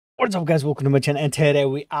What's up, guys? Welcome to my channel, and today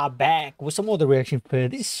we are back with some other reaction for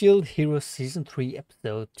this Shield Hero Season 3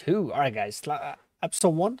 Episode 2. Alright guys, Episode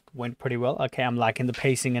 1 went pretty well. Okay, I'm liking the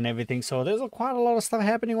pacing and everything, so there's quite a lot of stuff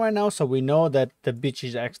happening right now, so we know that the bitch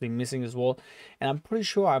is actually missing as well, and I'm pretty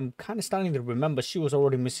sure I'm kind of starting to remember she was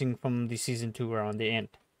already missing from the Season 2 around the end.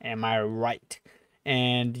 Am I right?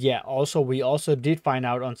 And yeah, also we also did find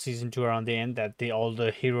out on Season 2 around the end that all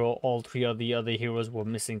three of the other heroes were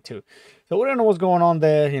missing too. So we don't know what's going on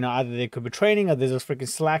there. You know, either they could be training or they're just freaking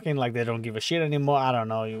slacking, like they don't give a shit anymore. I don't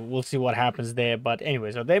know. We'll see what happens there. But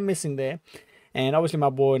anyway, so they're missing there. And obviously my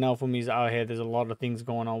boy Naofumi is out here. There's a lot of things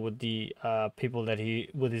going on with the people that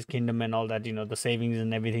with his kingdom and all that, you know, the savings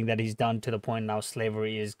and everything that he's done, to the point now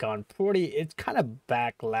slavery is gone it's kind of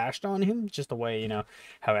backlashed on him, just the way, you know,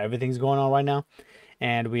 how everything's going on right now.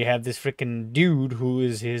 And we have this freaking dude who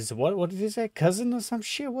is his, what did he say, cousin or some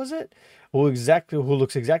shit, was it? Who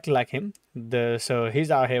looks exactly like him. So he's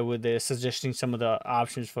out here with suggesting some of the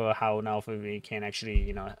options for how Naofumi can actually,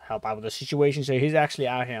 you know, help out with the situation. So he's actually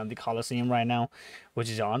out here on the Colosseum right now, which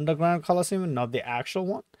is an underground Colosseum, not the actual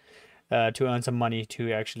one, to earn some money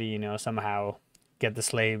to actually, you know, somehow get the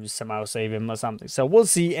slaves, somehow save him or something. So we'll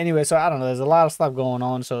see. Anyway, so I don't know, there's a lot of stuff going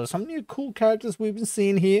on. So some new cool characters we've been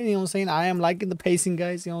seeing here, you know what I'm saying? I am liking the pacing,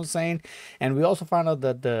 guys, you know what I'm saying? And we also found out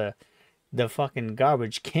that the fucking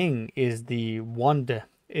garbage king is the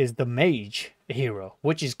mage hero,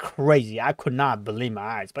 which is crazy. I could not believe my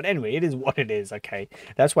eyes. But anyway, it is what it is. Okay,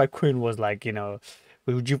 that's why Quinn was like, you know,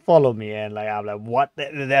 would you follow me? And like, I'm like, what?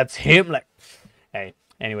 That's him? Like, hey,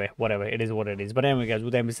 anyway, whatever, it is what it is. But anyway, guys,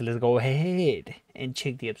 with that, let's go ahead and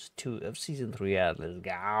check the episode 2 of Season 3 out. Let's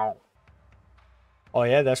go. Oh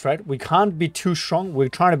yeah, that's right, we can't be too strong. We're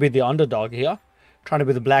trying to be the underdog here, trying to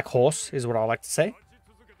be the black horse is what I like to say.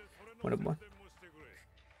 What about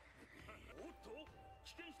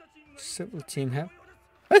civil team have?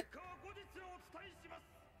 Hey!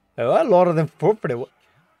 Oh, a lot of them forfeited.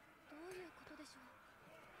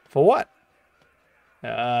 For what?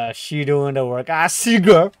 She doing the work. I see,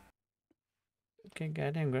 girl. Okay,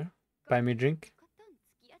 goddamn, girl. Buy me a drink.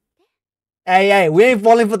 Hey, we ain't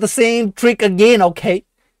falling for the same trick again, okay?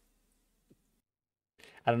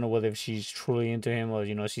 I don't know whether if she's truly into him or,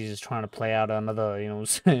 you know, she's just trying to play out another, you know what I'm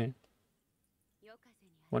saying?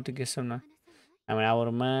 Want to get some now? I mean, I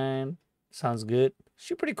wouldn't mind. Sounds good.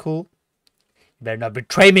 She's pretty cool. You better not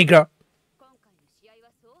betray me, girl.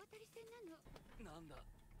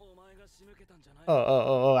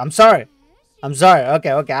 Oh, I'm sorry. I'm sorry.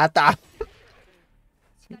 Okay, I thought.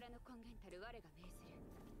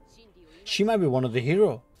 She might be one of the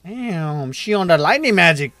heroes. Damn, she on the lightning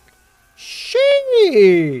magic.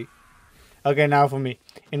 She. Okay, now for me.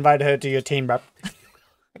 Invite her to your team, bro.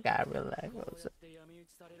 I gotta relax.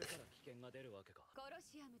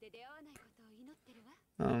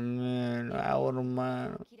 Oh man, I wouldn't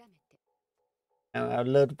mind. I'd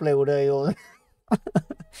love to play with her.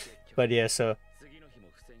 But yeah, so.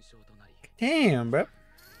 Damn, bro.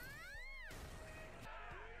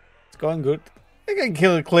 It's going good. I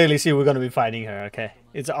can clearly see we're gonna be fighting her. Okay,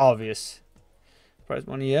 it's obvious. Prize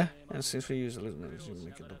money, yeah. And since we use make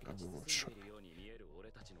it look like we were short.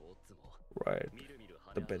 Right.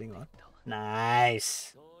 The betting on.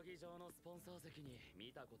 Nice.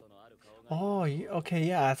 Oh, okay,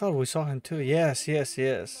 yeah. I thought we saw him too. Yes.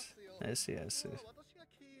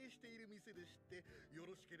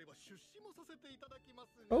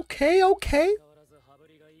 Okay.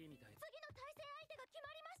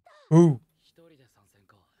 Who?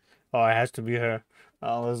 Oh, it has to be her.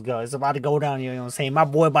 Oh, let's go. It's about to go down, you know what I'm saying? My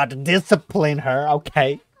boy about to discipline her.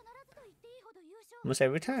 Okay. Almost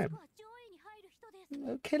every time.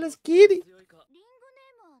 Okay, let's get it.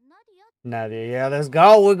 Nadia, yeah, let's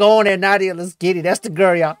go. We're going there, Nadia. Let's get it. That's the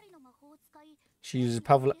girl, y'all. She uses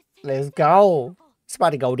powerful. Let's go. It's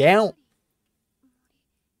about to go down.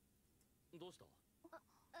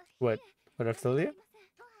 What? Raphtalia?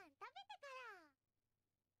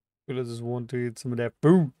 Filo just want to eat some of that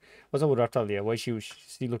food. What's up with Raphtalia? Why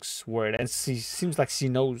she looks worried, and she seems like she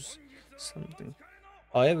knows something.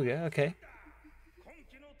 Oh, here we go. Okay.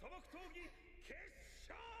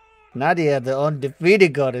 Nadia, the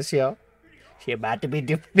undefeated goddess, yo. She about to be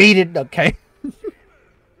defeated, okay?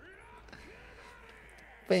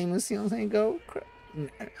 Famous, you know what I'm saying? Go.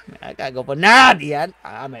 I gotta go for Nadia.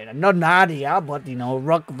 I mean, not Nadia, but, you know,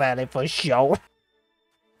 Rock Valley for sure.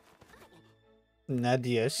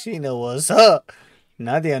 Nadia, she know what's up.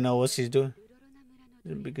 Nadia know what she's doing.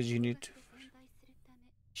 Because you need to.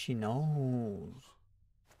 She knows.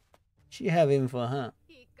 She have him for her.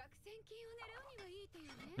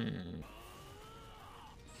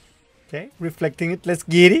 Okay, reflecting it. Let's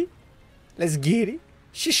get it. Let's get it.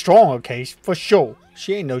 She's strong, okay, for sure.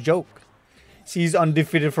 She ain't no joke. She's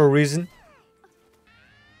undefeated for a reason.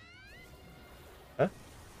 Huh?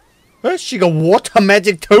 Huh? She got water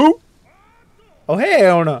magic too? Oh,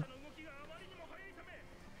 hell no.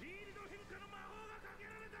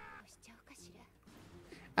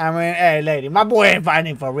 I mean, hey, lady, my boy ain't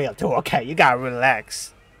fighting for real too, okay? You gotta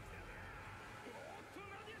relax.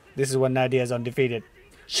 This is when Nadia is undefeated.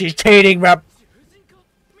 She's cheating, bro.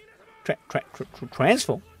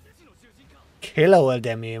 Transform. Killer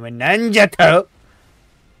them human ninja.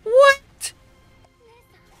 What?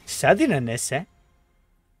 Sadina.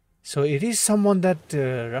 So it is someone that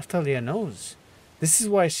Raphtalia knows. This is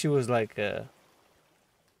why she was like, I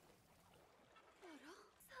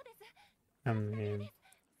mean,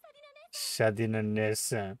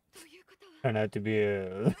 Sadina turned out to be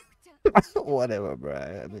a whatever, bro.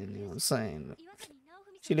 I mean, you know what I'm saying.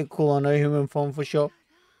 She look cool on her human form for sure.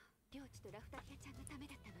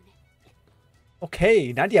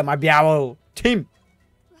 Okay, Nadia might be our team.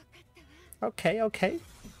 Okay, okay.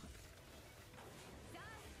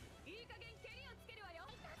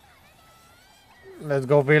 Let's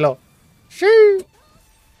go, Filo. Shoo!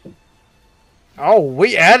 Oh,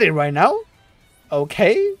 we at it right now?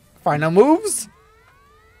 Okay, final moves.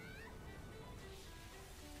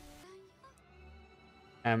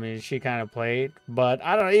 I mean, she kind of played, but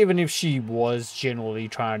I don't. Even if she was genuinely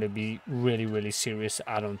trying to be really, really serious,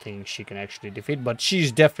 I don't think she can actually defeat. But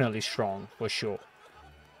she's definitely strong for sure.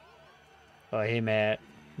 Oh, hey, Matt.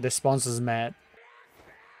 The sponsor's mad.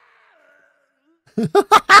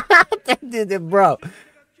 Bro,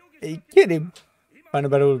 are you kidding? Find a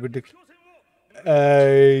better prediction.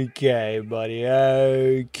 Okay, buddy.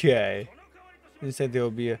 Okay. Instead, there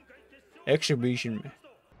will be a exhibition.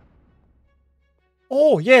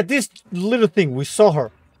 Oh, yeah, this little thing. We saw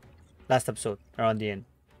her last episode, around the end.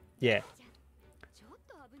 Yeah.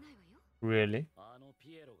 Really?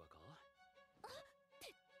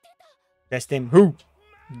 That's them. Who?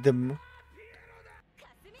 The...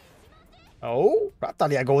 Oh,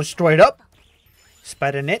 Raphtalia goes straight up.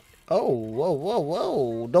 Spider net. Oh,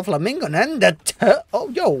 whoa. Doflamingo, and oh,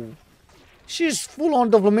 yo. She's full on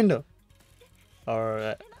Doflamingo.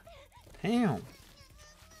 Alright. Damn.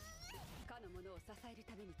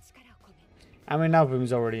 I mean,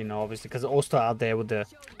 Naofumi's already, you know, obviously, because also out there with the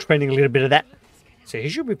training a little bit of that. So he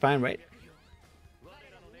should be fine, right?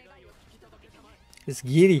 It's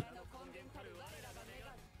giddy.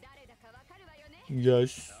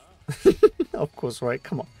 Yes. Of course, right?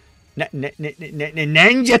 Come on.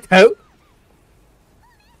 Ninja toe.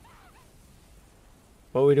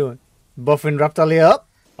 What are we doing? Buffing Raphtalia up?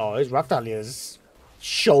 Oh, it's Raphtalia's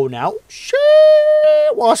show now. Shit.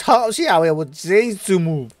 Watch how she out here with TSUKIMICHI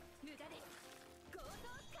move.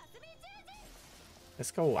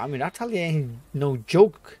 Let's go. I mean, Raphtalia ain't no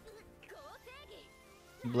joke.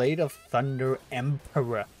 Blade of Thunder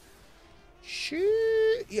Emperor.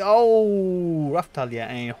 Shit. Yo, Raphtalia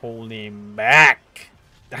ain't holding back.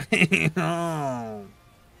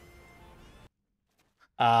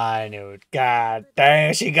 I knew it. God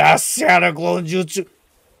dang, she got Shadow Clone Jutsu.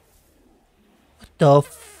 What the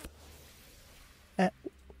f...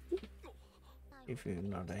 If you're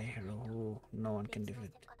not a hero, no one can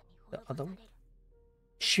defeat the other one.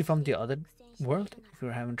 She from the other world? If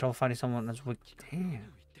you're having trouble finding someone that's weak.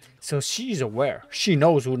 Damn. So she's aware. She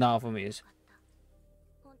knows who Naofumi is.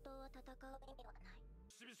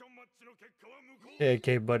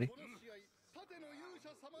 Okay, buddy.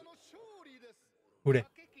 Who they?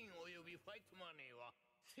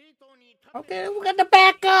 Okay, we got the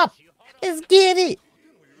backup. Let's get it.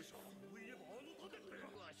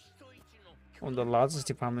 On the largest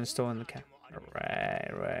department store in the camp.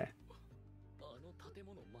 Right.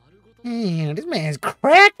 Man, this man's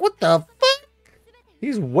crack. What the fuck?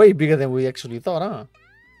 He's way bigger than we actually thought, huh?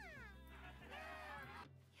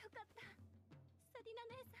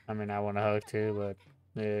 I mean, I want to hug too, but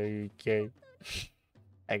okay.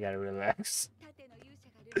 I gotta relax.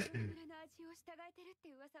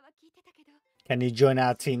 Can you join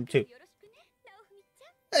our team too?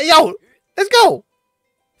 Hey, yo, let's go.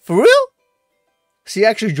 For real? She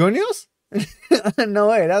actually joining us? No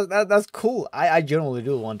way. That's cool. I generally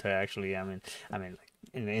do want her actually. I mean, like,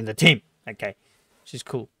 in the team. Okay, she's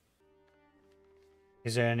cool.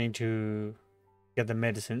 Is there any to get the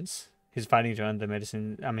medicines? He's fighting to earn the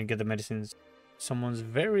medicine. I mean, get the medicines. Someone's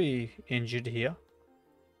very injured here.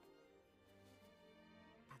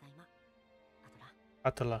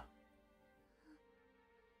 Atala.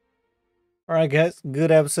 Alright guys,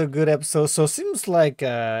 good episode. So seems like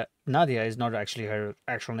Nadia is not actually her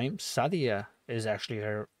actual name. Sadia is actually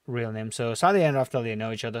her real name. So Sadia and Raphtalia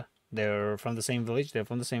know each other. They're from the same village. They're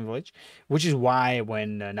from the same village, which is why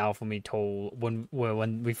when Naofumi told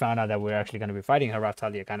when we found out that we're actually going to be fighting her,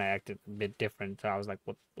 Raphtalia kind of acted a bit different. So I was like,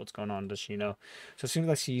 what's going on? Does she know? So it seems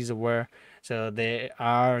like she's aware. So they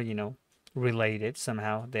are, you know, related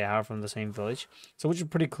somehow. They are from the same village, so which is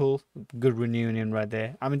pretty cool. Good reunion right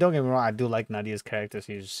there. I mean, don't get me wrong, I do like Nadia's character.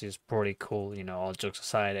 She's pretty cool, you know, all jokes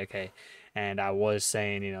aside. Okay, and I was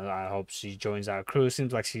saying, you know, I hope she joins our crew.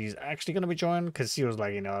 Seems like she's actually gonna be joining, because she was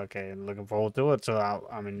like, you know, okay, looking forward to it. So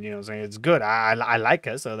I mean, you know, saying it's good. I like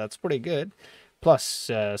her, so that's pretty good. Plus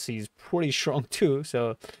she's pretty strong too,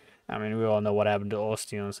 so I mean, we all know what happened to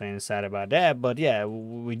Ost, you know what I'm saying? Sad about that. But yeah,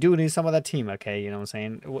 we do need some of that team, okay? You know what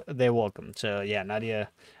I'm saying? They're welcome. So yeah,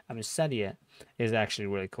 Sadia is actually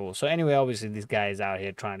really cool. So anyway, obviously, this guy is out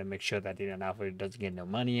here trying to make sure that, you know, Naofumi doesn't get no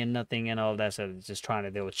money and nothing and all that. So it's just trying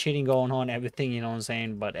to, there was cheating going on, everything, you know what I'm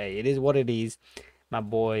saying? But hey, it is what it is. My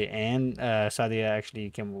boy and Sadia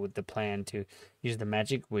actually came up with the plan to use the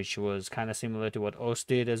magic, which was kind of similar to what Ost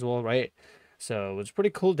did as well, right? So it's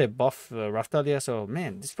pretty cool. They buff Raphtalia. So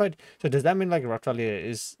man, this fight. So does that mean like Raphtalia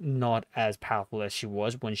is not as powerful as she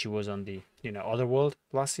was when she was on the, you know, other world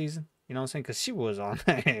last season? You know what I'm saying? Because she was on,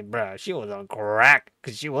 bruh, she was on crack.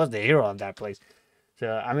 Because she was the hero of that place.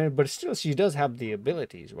 So I mean, but still, she does have the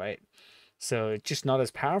abilities, right? So it's just not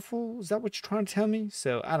as powerful. Is that what you're trying to tell me?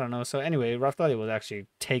 So I don't know. So anyway, Raphtalia was actually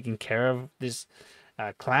taking care of this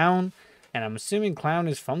clown. And I'm assuming Clown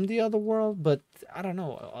is from the other world, but I don't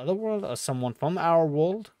know, other world or someone from our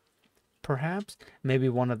world, perhaps. Maybe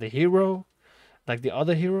one of the hero, like the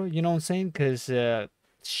other hero, you know what I'm saying? Because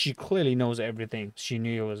she clearly knows everything. She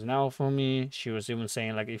knew it was Naofumi. She was even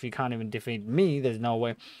saying, like, if you can't even defeat me, there's no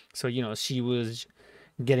way. So, you know, she was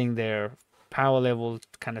getting their power level,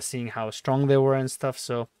 kind of seeing how strong they were and stuff.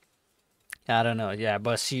 So I don't know, yeah,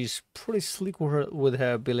 but she's pretty slick with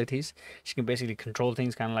her abilities. She can basically control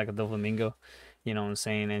things, kind of like a Doflamingo, you know what I'm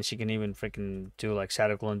saying? And she can even freaking do like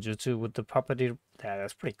Shadow Clone Jutsu with the property. Yeah,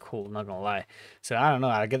 that's pretty cool, not gonna lie. So I don't know,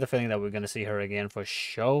 I get the feeling that we're gonna see her again for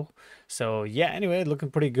sure. So yeah, anyway, looking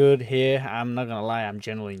pretty good here. I'm not gonna lie, I'm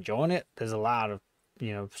generally enjoying it. There's a lot of,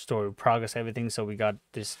 you know, story progress, everything. So we got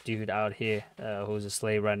this dude out here who's a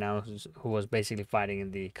slave right now, who was basically fighting in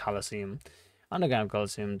the Colosseum, Underground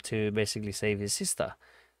Coliseum, to basically save his sister.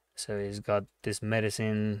 So he's got this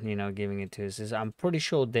medicine, you know, giving it to his sister. I'm pretty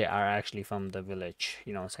sure they are actually from the village,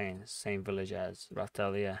 you know what I'm saying? Same village as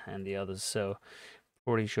Raphtalia and the others. So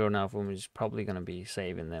pretty sure Naofumi is probably going to be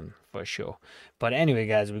saving them for sure. But anyway,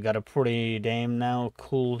 guys, we got a pretty damn now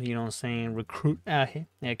cool, you know what I'm saying, recruit out here.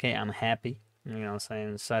 Okay, I'm happy. You know what I'm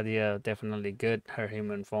saying? Sadia, definitely good. Her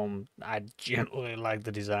human form, I genuinely like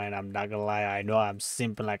the design. I'm not gonna lie. I know I'm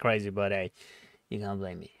simping like crazy, but hey, you can't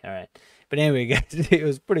blame me. All right. But anyway, guys, it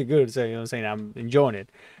was pretty good. So, you know what I'm saying? I'm enjoying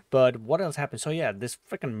it. But what else happened? So, yeah, this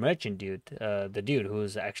freaking merchant dude, the dude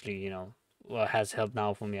who's actually, you know, has helped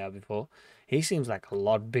Naofumi out before, he seems like a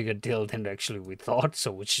lot bigger deal than actually we thought.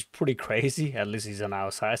 So, which is pretty crazy. At least he's on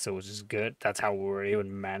our side, so which is good. That's how we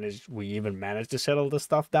even managed to settle the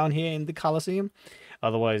stuff down here in the Colosseum.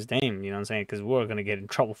 Otherwise, damn, you know what I'm saying? Because we're going to get in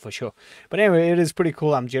trouble for sure. But anyway, it is pretty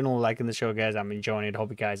cool. I'm generally liking the show, guys. I'm enjoying it. Hope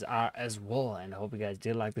you guys are as well. And I hope you guys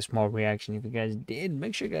did like this small reaction. If you guys did,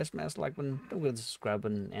 make sure you guys smash the like button. Don't forget to subscribe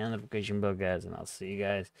button and notification bell, guys. And I'll see you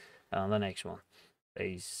guys on the next one.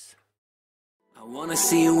 Peace. I wanna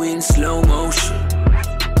see you in slow motion.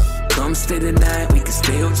 Come stay the night. We can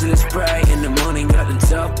stay up till it's bright. In the morning, got the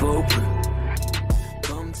top open.